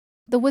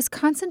The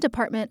Wisconsin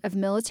Department of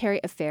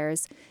Military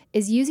Affairs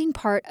is using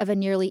part of a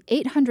nearly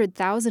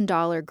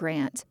 $800,000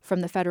 grant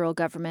from the federal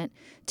government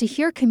to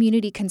hear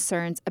community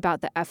concerns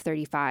about the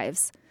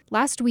F-35s.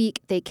 Last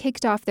week, they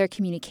kicked off their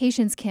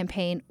communications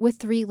campaign with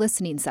 3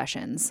 listening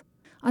sessions.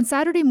 On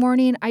Saturday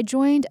morning, I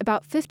joined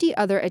about 50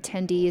 other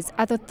attendees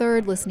at the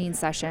 3rd listening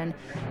session,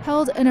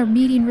 held in a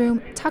meeting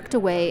room tucked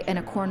away in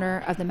a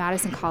corner of the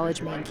Madison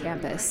College main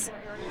campus.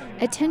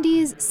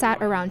 Attendees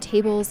sat around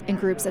tables in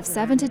groups of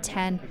 7 to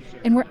 10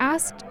 and were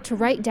asked to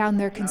write down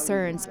their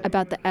concerns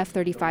about the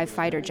F-35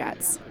 fighter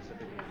jets.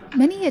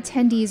 Many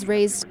attendees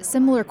raised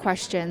similar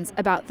questions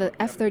about the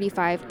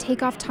F-35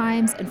 takeoff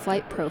times and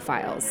flight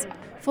profiles.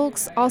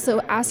 Folks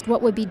also asked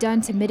what would be done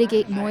to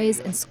mitigate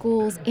noise in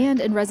schools and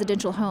in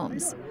residential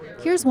homes.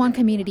 Here's one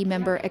community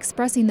member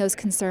expressing those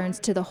concerns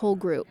to the whole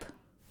group.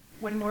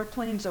 When more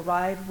planes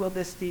arrive, will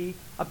this be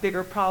a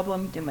bigger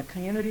problem in the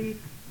community?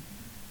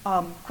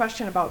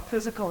 Question about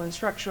physical and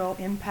structural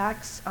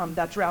impacts,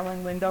 that's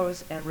rattling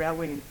windows and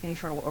rattling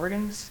internal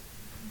organs.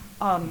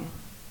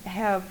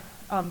 Have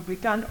we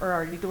done or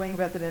are you doing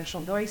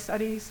residential noise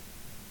studies?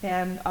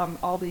 And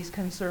all these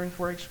concerns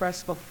were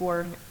expressed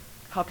before.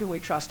 How can we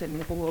trust it and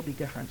it will be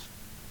different?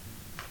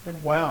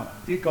 Wow,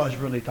 you guys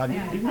really done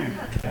it, didn't you?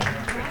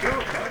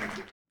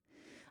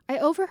 I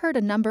overheard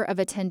a number of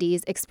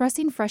attendees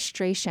expressing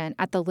frustration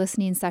at the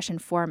listening session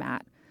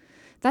format.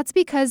 That's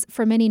because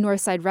for many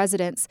Northside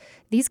residents,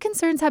 these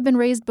concerns have been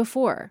raised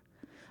before.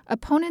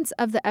 Opponents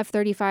of the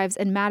F-35s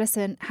in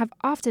Madison have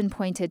often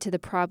pointed to the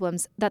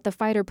problems that the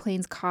fighter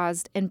planes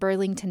caused in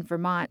Burlington,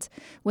 Vermont,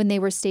 when they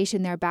were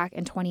stationed there back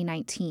in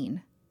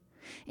 2019.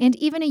 And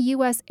even a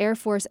U.S. Air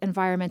Force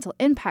environmental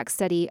impact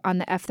study on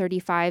the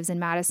F-35s in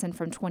Madison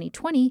from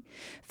 2020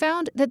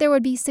 found that there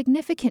would be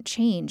significant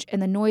change in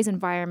the noise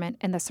environment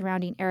in the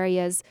surrounding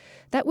areas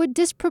that would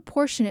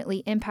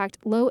disproportionately impact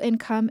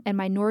low-income and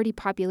minority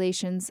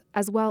populations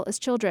as well as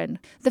children.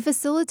 The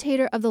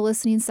facilitator of the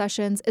listening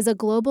sessions is a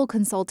global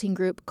consulting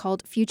group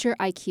called Future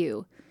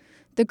IQ.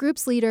 The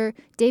group's leader,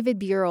 David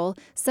Burrell,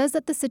 says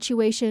that the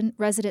situation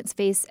residents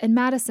face in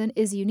Madison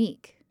is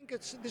unique.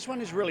 This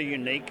one is really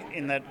unique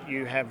in that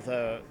you have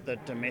the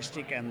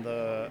domestic and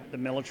the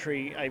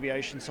military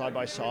aviation side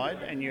by side,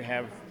 and you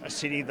have a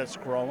city that's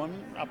growing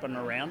up and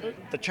around it.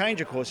 The change,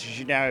 of course, is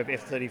you now have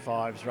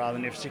F-35s rather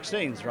than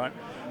F-16s, right?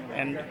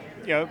 And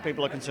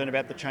people are concerned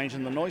about the change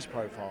in the noise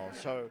profile.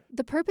 So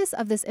the purpose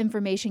of this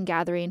information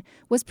gathering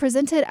was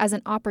presented as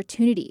an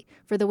opportunity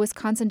for the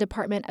Wisconsin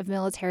Department of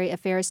Military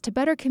Affairs to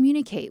better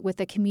communicate with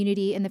the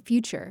community in the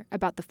future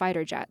about the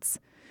fighter jets.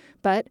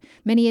 But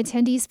many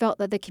attendees felt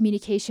that the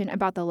communication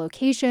about the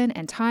location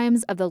and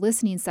times of the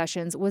listening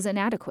sessions was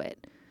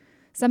inadequate.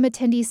 Some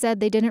attendees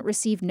said they didn't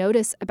receive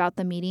notice about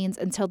the meetings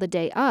until the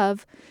day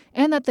of,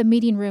 and that the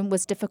meeting room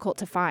was difficult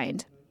to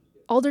find.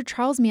 Alder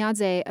Charles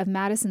Miadze of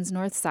Madison's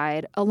North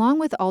Side, along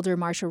with Alder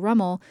Marsha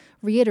Rummel,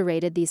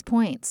 reiterated these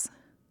points.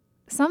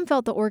 Some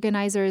felt the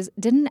organizers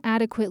didn't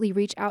adequately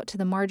reach out to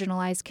the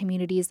marginalized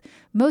communities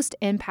most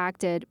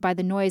impacted by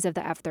the noise of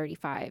the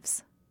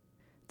F-35s.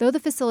 Though the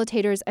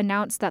facilitators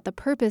announced that the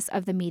purpose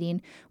of the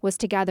meeting was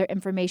to gather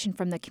information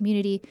from the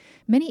community,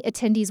 many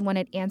attendees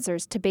wanted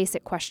answers to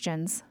basic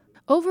questions.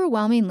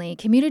 Overwhelmingly,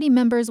 community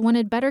members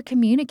wanted better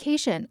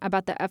communication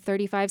about the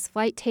F-35's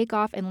flight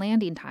takeoff and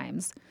landing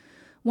times.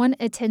 One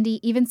attendee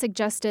even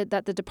suggested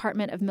that the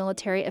Department of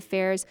Military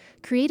Affairs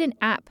create an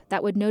app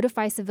that would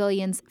notify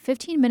civilians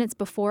 15 minutes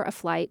before a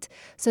flight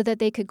so that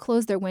they could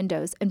close their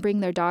windows and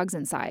bring their dogs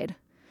inside.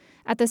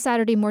 At the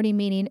Saturday morning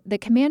meeting, the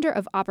commander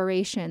of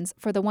operations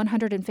for the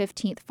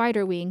 115th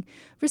Fighter Wing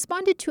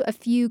responded to a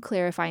few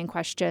clarifying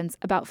questions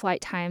about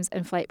flight times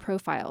and flight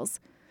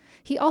profiles.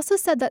 He also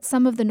said that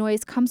some of the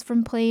noise comes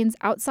from planes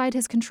outside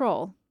his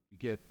control. We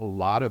get a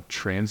lot of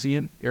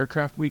transient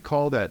aircraft, we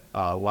call that,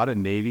 a lot of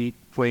Navy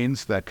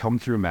planes that come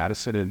through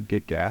Madison and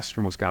get gas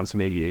from Wisconsin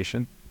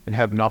Aviation and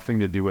have nothing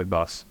to do with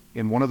us.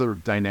 And one of the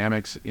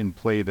dynamics in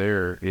play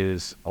there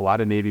is a lot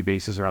of Navy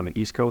bases are on the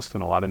East Coast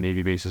and a lot of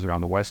Navy bases are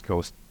on the West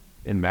Coast.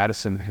 And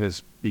Madison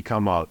has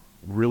become a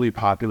really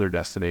popular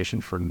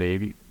destination for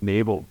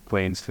naval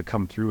planes to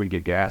come through and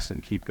get gas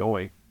and keep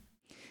going.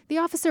 The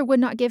officer would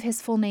not give his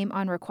full name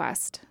on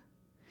request.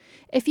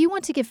 If you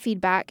want to give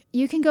feedback,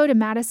 you can go to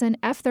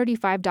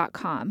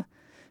madisonf35.com.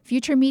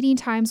 Future meeting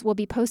times will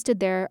be posted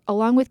there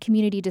along with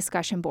community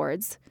discussion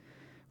boards.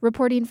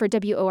 Reporting for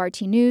WORT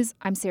News,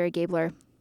 I'm Sarah Gabler.